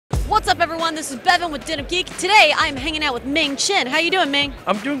What's up, everyone? This is Bevan with Denim Geek. Today, I'm hanging out with Ming Chen. How you doing, Ming?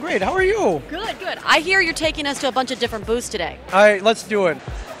 I'm doing great. How are you? Good, good. I hear you're taking us to a bunch of different booths today. All right, let's do it.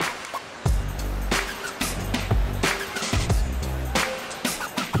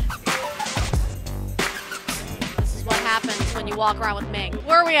 This is what happens when you walk around with Ming.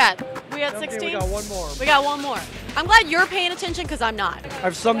 Where are we at? We at 16? We got one more. We got one more. I'm glad you're paying attention because I'm not.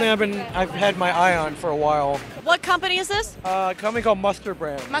 I've something I've had my eye on for a while. What company is this? A company called Mustard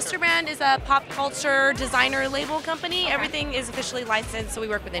Brand. Mustard Brand is a pop culture designer label company. Everything is officially licensed, so we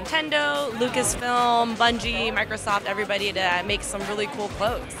work with Nintendo, Lucasfilm, Bungie, Microsoft, everybody to make some really cool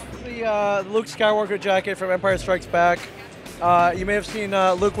clothes. The Luke Skywalker jacket from Empire Strikes Back. You may have seen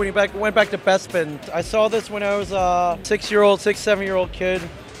Luke when he went back to Bespin. I saw this when I was a 7-year-old kid,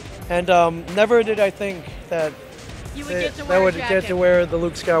 and never did I think that You would get to I wear a would jacket. get to wear the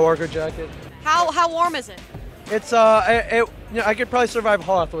Luke Skywalker jacket. How warm is it? It's I could probably survive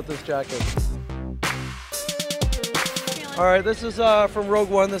Hoth with this jacket. All right, this is from Rogue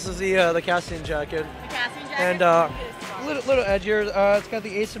One. This is the Cassian jacket. The Cassian jacket? And a little edgier. It's got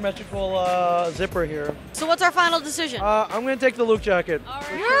the asymmetrical zipper here. So what's our final decision? I'm gonna take the Luke jacket.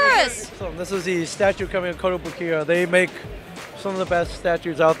 Yes! So this is the statue coming in Kotobukiya. They make some of the best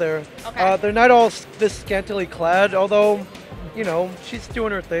statues out there. Okay. They're not all this scantily clad, although, you know, she's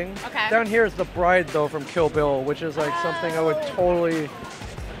doing her thing. Okay. Down here is the bride, though, from Kill Bill, which is like something I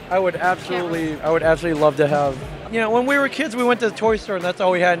would absolutely love to have. You know, when we were kids, we went to the toy store and that's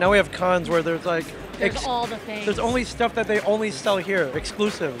all we had. Now we have cons where there's like There's all the things. there's only stuff that they only sell here,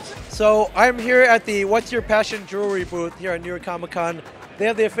 exclusives. So I'm here at the What's Your Passion jewelry booth here at New York Comic Con. They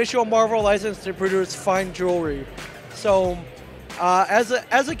have the official Marvel license to produce fine jewelry. So as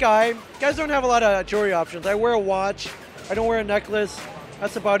a guy, guys don't have a lot of jewelry options. I wear a watch, I don't wear a necklace.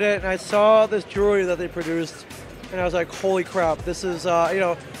 That's about it. And I saw this jewelry that they produced, and I was like, holy crap! This is you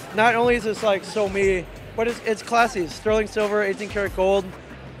know, not only is this like so me, but it's classy. Sterling silver, 18 karat gold.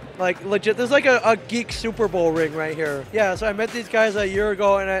 Like legit, there's like a geek Super Bowl ring right here. Yeah, so I met these guys a year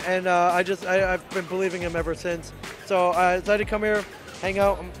ago, and I've been believing them ever since. So I decided to come here, hang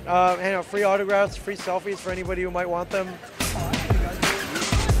out, free autographs, free selfies for anybody who might want them.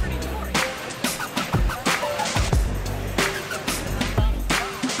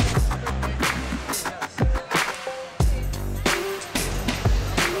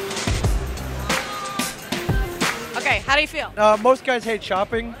 Okay, how do you feel? Most guys hate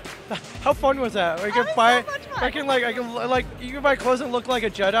shopping. How fun was that? You can buy, you can buy clothes that look like a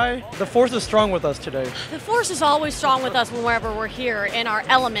Jedi. The Force is strong with us today. The Force is always strong with us whenever we're here in our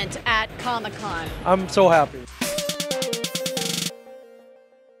element at Comic-Con. I'm so happy.